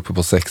byen så er det oppe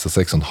på 6 og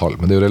 6,5.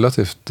 Men det er jo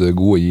relativt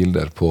gode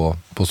yielder på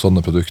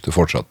sånne produkter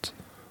fortsatt.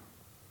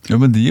 Ja,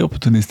 men de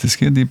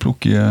opportunistiske, de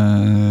plukker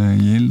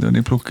yield, og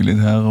de plukker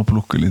litt her og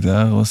plukker litt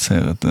her, og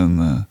ser etter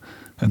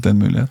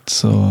en mulighet,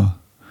 så...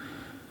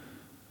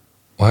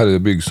 Og her er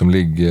det bygg som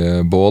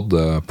ligger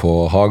både på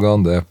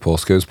Hagan, det er på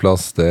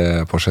Skausplass, det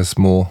er på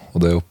Skedsmo, og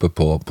det er oppe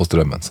på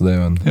Strømmen. Så det er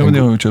jo ja, men de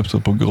har jo kjøpt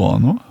opp på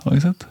Gran nå, har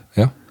jeg sett.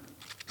 Ja.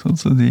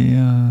 Så de...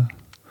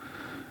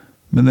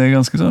 Men det er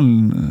ganske sånn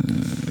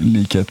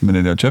likhet med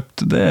det de har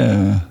kjøpt. Det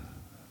er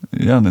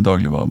gjerne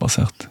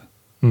dagligvarebasert.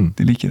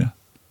 De liker det.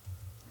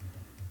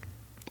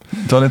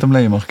 Ta litt om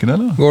leiemarkedet,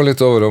 eller? Gå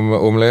litt over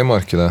om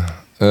leiemarkedet.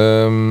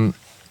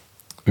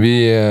 Vi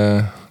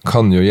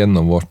kan jo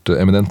gjennom vårt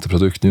eminente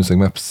produkt Newsec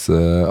Maps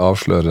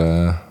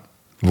avsløre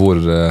hvor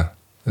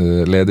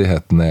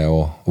ledigheten er,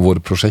 og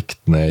hvor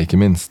prosjektene er, ikke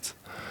minst.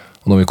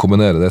 Og når vi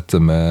kombinerer dette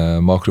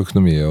med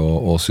makroøkonomi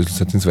og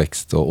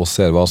sysselsettingsvekst, og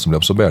ser hva som blir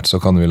absorbert, så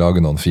kan vi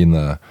lage noen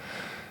fine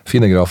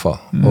grafer.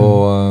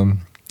 Og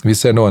vi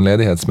ser nå en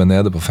ledighet som er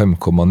nede på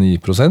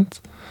 5,9%,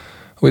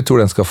 og vi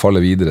tror den skal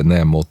falle videre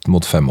ned mot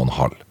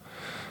 5,5%.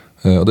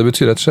 Og det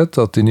betyr rett og slett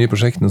at de nye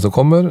prosjektene som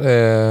kommer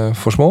er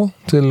for små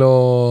til å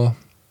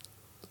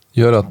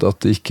gjøre at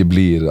det ikke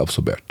blir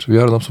absorbert. Vi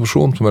har en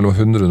absorpsjon på mellom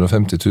 100 og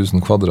 150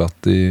 000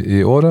 kvadrat i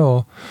året,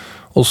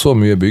 og så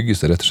mye bygges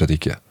det rett og slett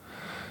ikke.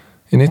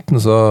 I 19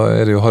 så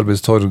er det jo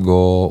Harbis Torg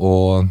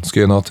og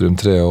Skøyen Atrium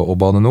 3 og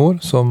Bane Nord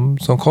som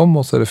kom,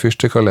 og så er det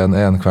Fyrstikkalleen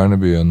 1,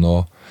 Kvernebyen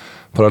og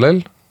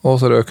Parallell, og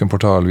så er det Øken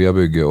Portal,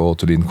 Viabygget og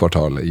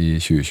Turin-kvartalet i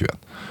 2021.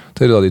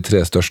 Det er da de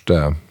 3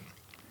 største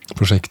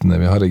prosjektene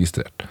vi har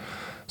registrert.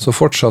 Så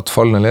fortsatt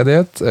fallende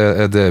ledighet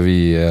er det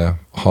vi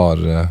har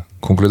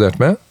konkludert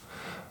med,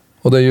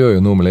 og det gjør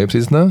jo noe med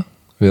leieprisene.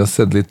 Vi har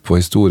sett litt på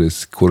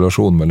historisk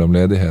korrelasjon mellom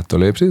ledighet og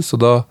leiepris,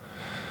 og da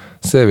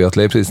ser vi at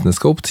leieprisene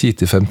skal opp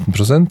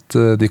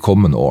 10-15% de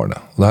kommende årene.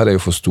 Og dette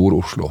jo for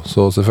Stor-Oslo,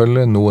 så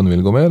selvfølgelig noen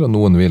vil gå mer, og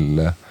noen vil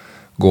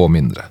gå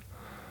mindre.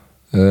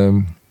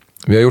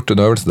 Vi har gjort en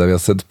øvelse der vi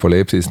har sett på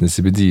leieprisen i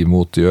CBD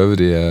mot de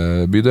øvrige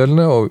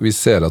bydelene, og vi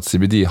ser at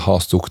CBD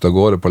har stukket av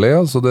gårde på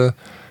leia, så det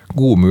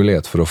god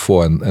mulighet for å få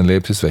en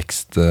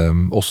leieprisvekst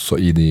også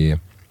i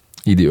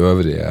de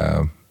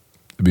øvrige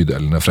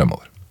bydelene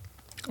fremover.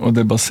 Og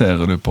det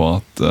baserer du på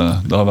at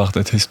det har vært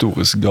et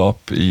historisk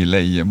gap i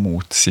leie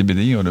mot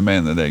CBD, og du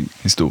mener det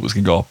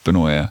historiske gapet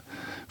nå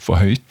for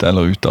høyt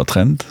eller ute av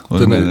trend, og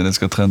du mener det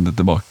skal trende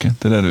tilbake.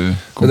 Det det du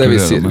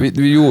konkluderer med.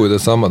 Vi gjorde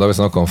det samme da vi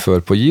snakket om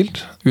før på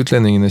yield.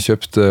 Utlendingene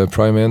kjøpte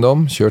prime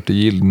eiendom, kjørte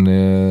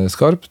yielden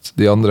skarpt,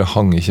 de andre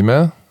hang ikke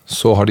med,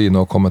 så har de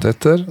nå kommet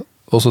etter,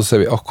 og så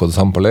ser vi akkurat det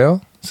samme på leia.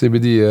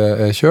 CBD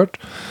kjørt.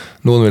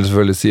 Noen vil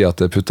selvfølgelig si at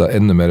det puttet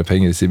enda mer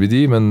penger i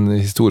CBD, men i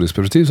historisk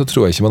perspektiv så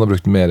tror jeg ikke man har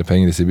brukt mer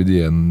penger i CBD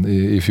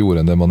i fjor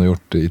enn det man har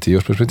gjort i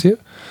 10-årsperspektiv.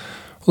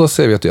 Og da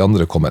ser vi at de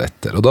andre kommer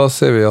etter. Og da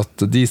ser vi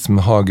at de som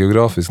har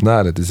geografisk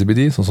nærhet til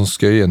CBD, sånn som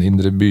Skøyen,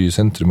 Indre by,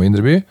 sentrum og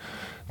Indre by,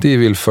 de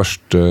vil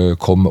først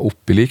komme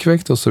opp i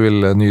likvekt, og så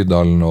vil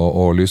Nydalen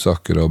og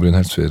Lysaker og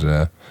Brynhildsfyr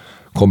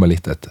komme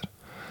litt etter.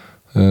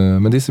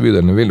 Men disse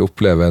bydelene vil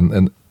oppleve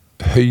en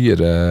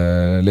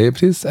høyere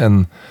leiepris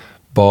enn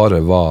bare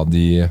hva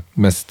de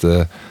mest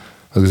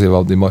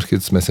hva de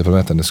markedsmessige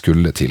parametrene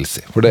skulle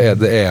tilsi. For det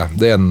er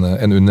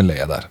en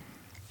underleie der.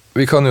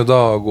 Vi kan jo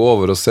da gå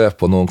over og se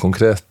på noen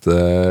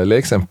konkrete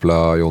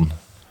leieksempler, Jon.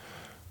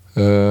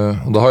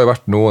 Og det har jo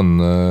vært noen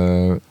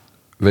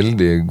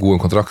veldig gode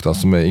kontrakter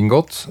som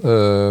inngått,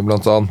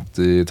 blant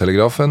annet i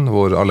Telegrafen,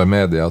 hvor alle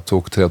media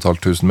tok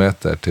 3500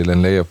 meter til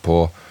en leie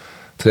på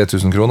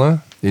 3000 kroner.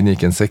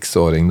 Inngikk en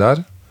 6-åring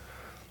der.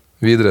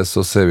 Videre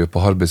så ser vi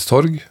på Harbergs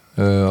torg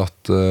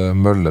at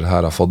Møller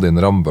her har fått inn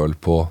Rambøll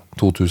på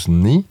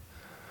 2009,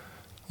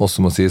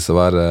 også må sies å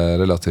være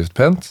relativt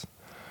pent.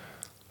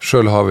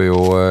 Selv har vi jo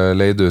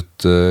leid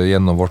ut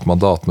gjennom vårt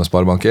mandat med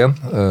Sparebank 1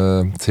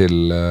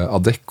 til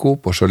Adecco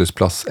på Sjølys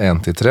plass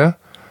 1-3,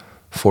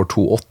 for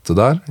 2,8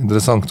 der.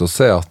 Interessant å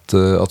se at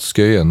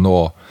Skøyen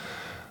nå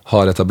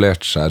har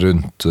etablert seg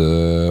rundt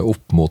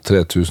opp mot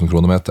 3000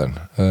 kroner meteren.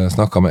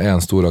 Snakket med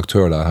en stor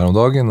aktør der her om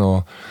dagen,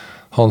 og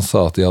han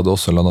sa at de hadde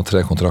også landet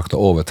 3 kontrakter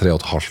over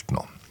 3,5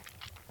 nå.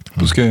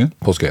 På Skøyen?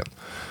 På Skøyen.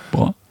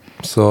 Bra.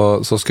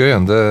 Så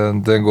Skøyen,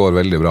 det går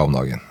veldig bra om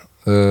dagen.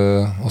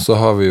 Og så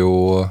har vi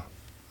jo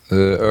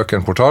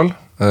Økern portal,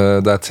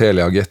 der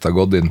Telia og Get har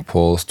gått inn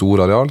på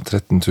stor areal,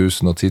 13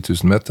 000 og 10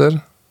 000 meter,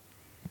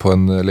 på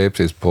en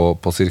leiepris på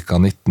ca.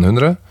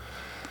 1900.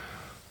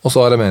 Og så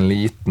har jeg med en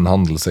liten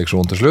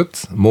handelsseksjon til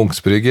slutt,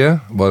 Munchs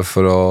brygge, bare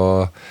for å,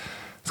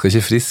 skal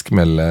ikke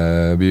friskmelde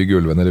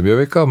bygulven eller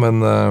Bjørvika,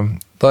 men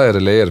da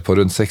det leier på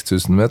rundt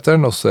 6000 meter,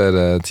 og så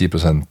det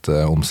 10%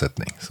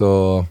 omsetning. Så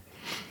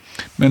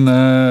men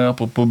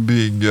apropos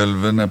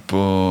bygulven ned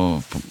på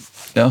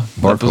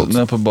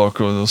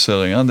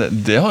barcode-doseringen,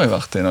 det har jo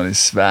vært en av de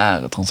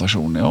svære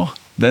transaksjonene i år.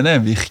 Den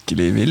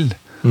virkelig vill.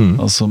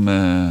 Altså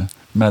med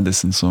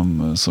Madison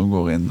som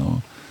går inn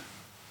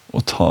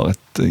og tar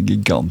et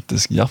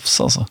gigantisk jafs,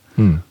 altså.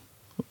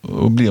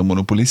 Og blir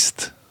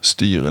monopolist,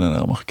 styrer det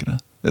der markedet.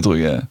 Det tror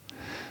jeg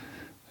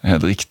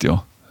helt riktig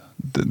også.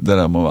 Det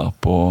der må være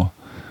på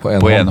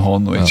en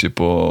hånd og ikke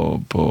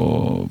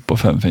på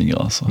 5 fingre,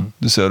 altså.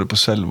 Du ser det på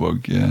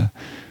Selvåg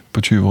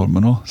på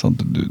Tjuvholmen nå, sant?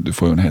 Du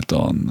får jo en helt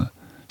annen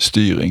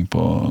styring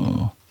på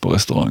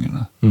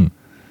restaurantene.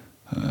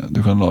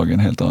 Du kan lage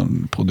en helt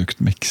annen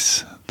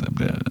produktmix.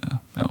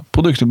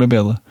 Produktet blir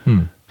bedre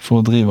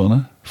for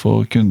driverne,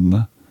 for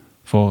kundene,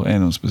 for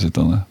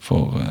eiendomsbesitterne,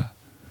 for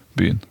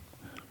byen.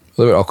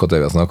 Og det akkurat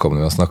det vi har snakket om.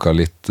 Vi har snakket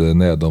litt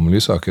ned om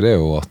Lysaker, det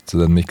jo at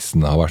den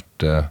mixen har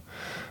vært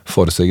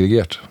for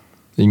segregert.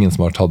 Ingen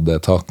som har tatt det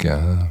taket.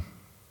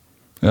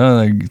 Ja,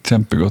 det et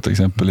kjempegodt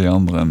eksempel i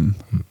andre enn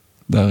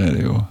der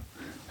det jo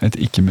et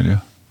ikke-miljø.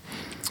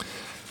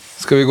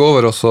 Skal vi gå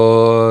over og så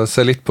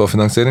se litt på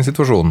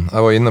finansieringssituasjonen?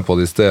 Jeg var inne på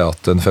det i sted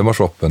at den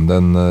 5-årshoppen,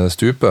 den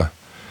stuper.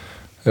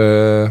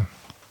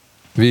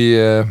 Vi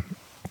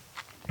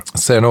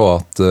ser nå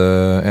at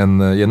en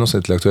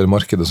gjennomsnittlig aktør i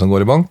markedet som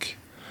går i bank,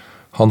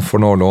 han får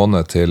nå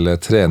låne til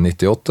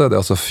 3,98. Det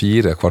altså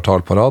 4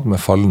 kvartal på rad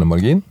med fallende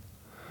margin.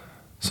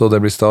 Så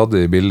det blir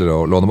stadig billigere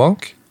å låne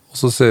bank. Og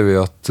så ser vi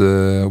at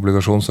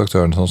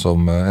obligasjonsaktøren sånn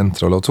som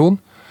Entra og Lauton,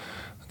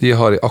 de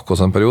har i akkurat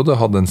samme periode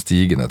hatt en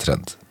stigende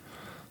trend.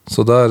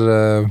 Så der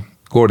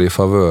går det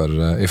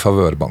i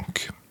favør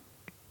bank.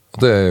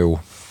 Og det jo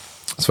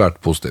svært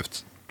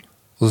positivt.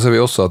 Og så ser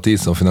vi også at de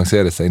som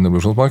finansierer seg innen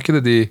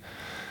obligasjonsmarkedet,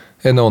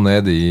 de nå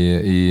nede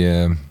i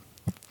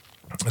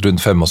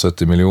rundt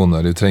 75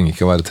 millioner. Du trenger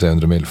ikke å være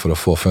 300 mil for å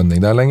få funding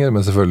der lenger,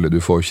 men selvfølgelig,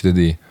 du får ikke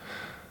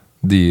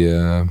de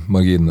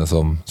marginene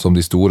som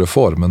de store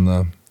får, men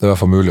det i hvert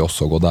fall mulig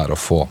også å gå der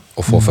og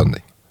få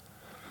funding.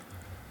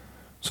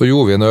 Så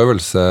gjorde vi en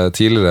øvelse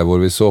tidligere hvor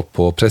vi så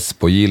på press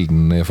på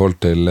yielden i forhold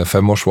til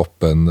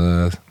 5-årsswappen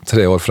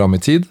 3 år frem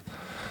i tid.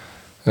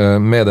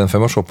 Med den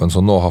 5-årsswappen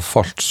som nå har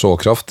falt så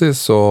kraftig,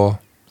 så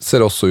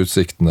ser også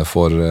utsiktene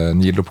for en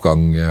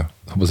yield-oppgang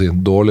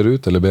dårligere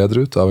ut eller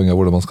bedre ut, avhengig av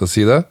hvordan man skal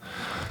si det.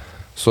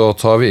 Så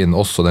tar vi inn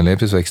også den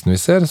leleprisveksten vi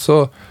ser,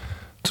 så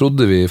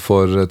trodde vi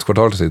for et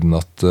kvartal siden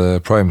at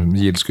prime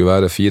yield skulle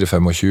være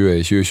 4,25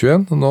 i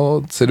 2021, og nå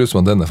ser det ut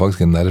som at den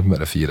faktisk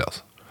nærmere 4.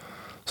 Altså.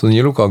 Så den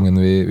yield-oppgangen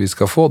vi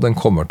skal få, den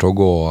kommer til å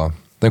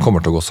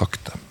gå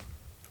sakte.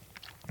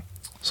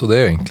 Så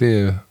det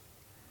egentlig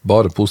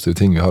bare positive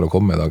ting vi har å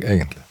komme med i dag,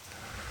 egentlig.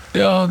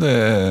 Ja, det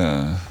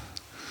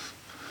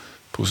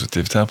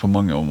positivt her på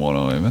mange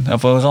områder, Øyvind. I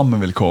hvert fall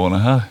rammevilkårene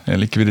her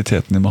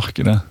likviditeten i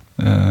markedet.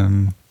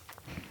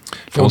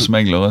 For oss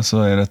meglere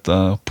så dette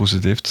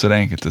positivt, så det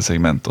enkelte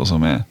segmenter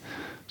som er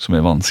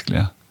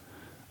vanskelige.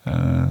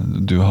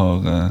 Du har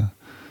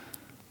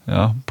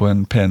på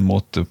en pen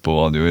måte på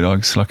radio i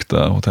dag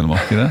slakta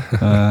hotellmarkedet.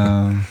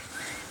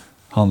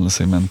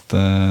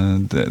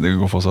 Handelssegmentet, det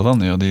går fortsatt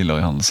an å gjøre dealer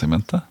i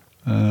handelssegmentet.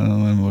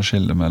 Man må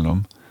skille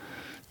mellom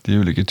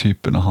de ulike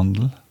typene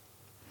handel.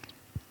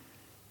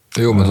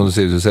 Jo, men som du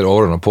sier, du ser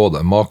overordnet på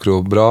det. Makro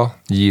bra,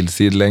 yield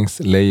sidelengs,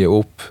 leie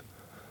opp.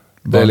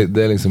 Det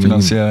er liksom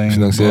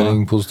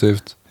finansiering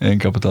positivt.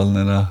 Egenkapitalen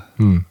der.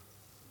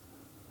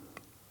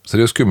 Så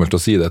det er jo skummelt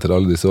å si det etter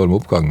alle disse år med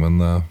oppgang,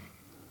 men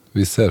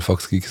vi ser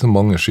faktisk ikke så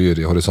mange skyer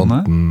i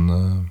horisonten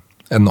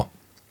ennå.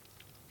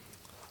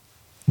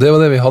 Det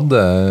var det vi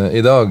hadde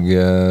i dag,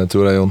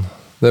 tror jeg, Jon.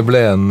 Det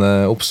ble en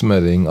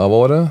oppsummering av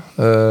året.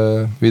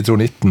 Vi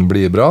tror 19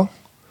 blir bra.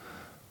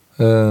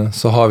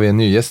 Så har vi en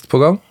ny gjest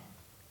på gang.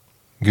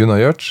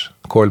 Gunnar Gjørts,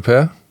 KLP.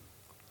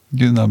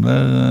 Gunnar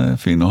blir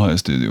fin å ha i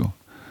studio.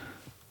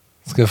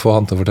 Skal jeg få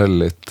han til å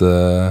fortelle litt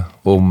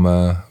om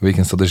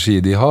hvilken strategi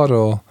de har,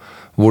 og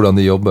hvordan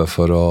de jobber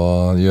for å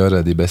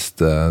gjøre de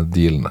beste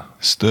dealene.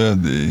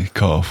 Stødig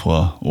kar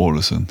fra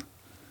Ålesund.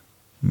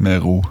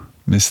 Med ro.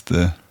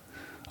 Mister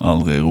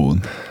aldri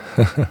roen.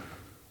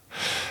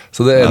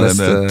 Så det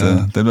neste...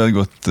 Det blir et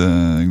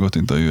godt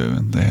intervju,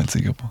 det er jeg helt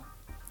sikker på.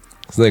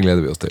 Så det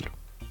gleder vi oss til.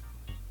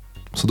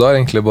 Så da er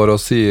egentlig bare å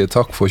si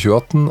takk for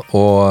 2018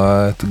 og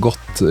et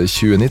godt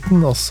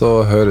 2019, og så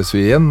høres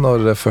vi igjen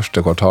når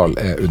første kvartal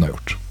er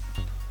unnagjort.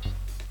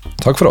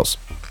 Takk for oss.